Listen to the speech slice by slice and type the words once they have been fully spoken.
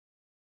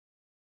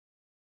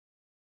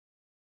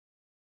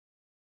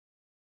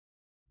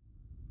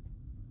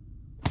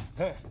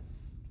Hey,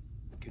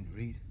 can you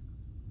read?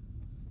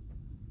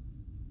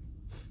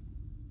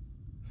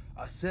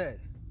 I said,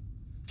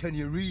 can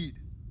you read?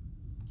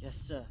 Yes,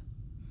 sir.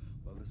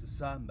 Well, there's a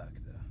sign back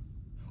there.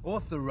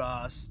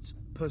 Authorized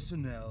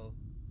personnel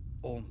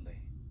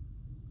only.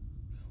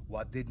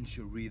 Why didn't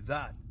you read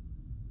that?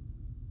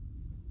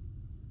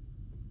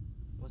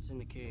 What's in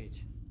the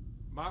cage?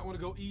 Might want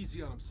to go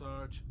easy on him,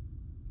 Sarge.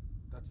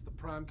 That's the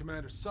Prime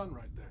Commander's son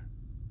right there.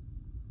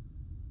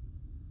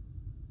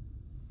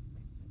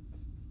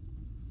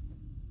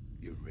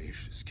 You're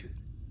racist, kid.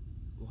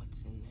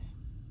 What's in there?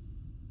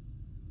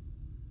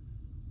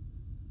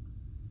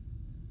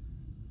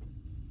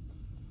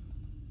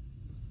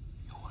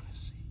 You want to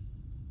see?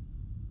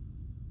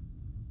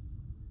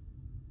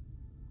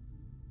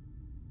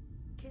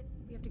 Kid,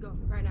 we have to go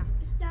right now.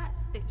 Is that...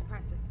 They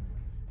surprised us.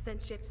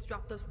 Send ships,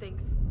 drop those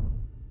things.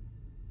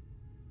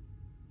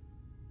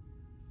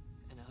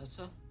 And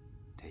Elsa?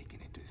 Taking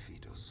it to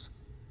Thetos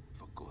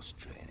for ghost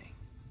training.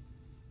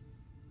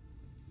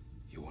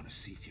 You want to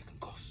see if you can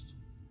ghost?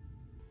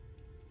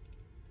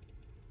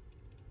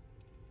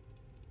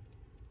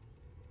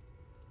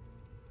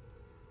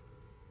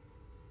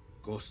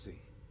 Ghosting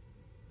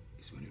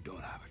is when you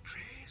don't have a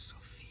trace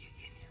of fear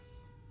in you.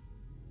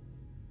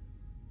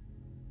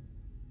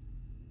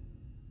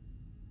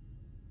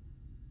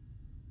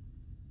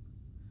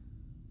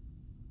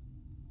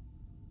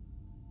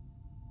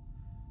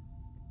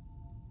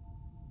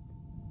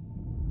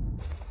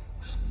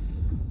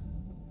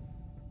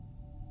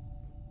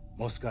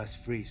 Most guys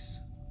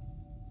freeze.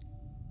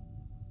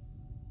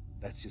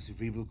 That's your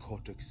cerebral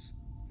cortex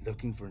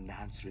looking for an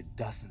answer it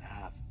doesn't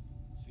have.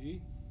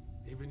 See?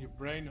 Even your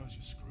brain knows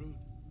you're screwed.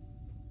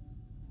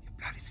 Your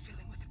blood is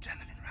filling with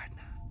adrenaline right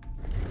now.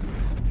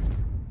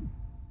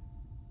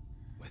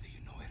 Whether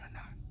you know it or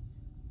not,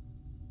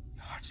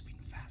 your heart's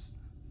beating faster.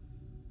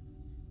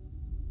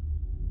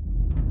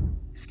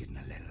 It's getting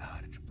a little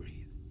harder to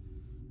breathe.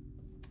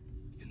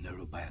 Your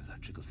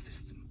neurobiological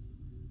system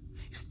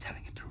is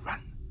telling it to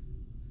run,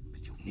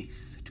 but your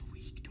knees are too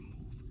weak to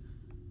move.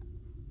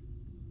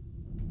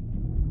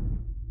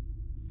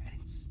 And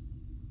it's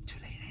too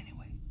late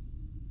anyway.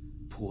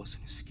 Pores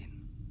in your skin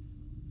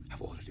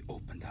have already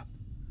opened up,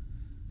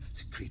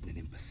 secreting an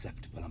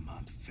imperceptible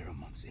amount of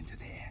pheromones into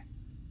the air.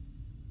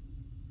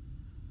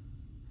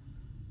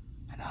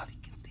 And all you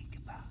can think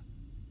about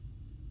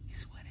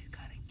is when it's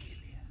gonna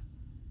kill you.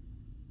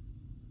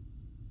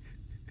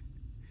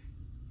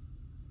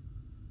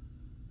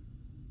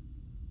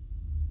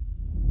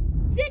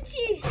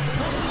 Zichi!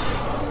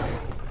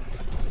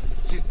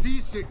 She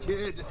sees you,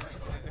 kid.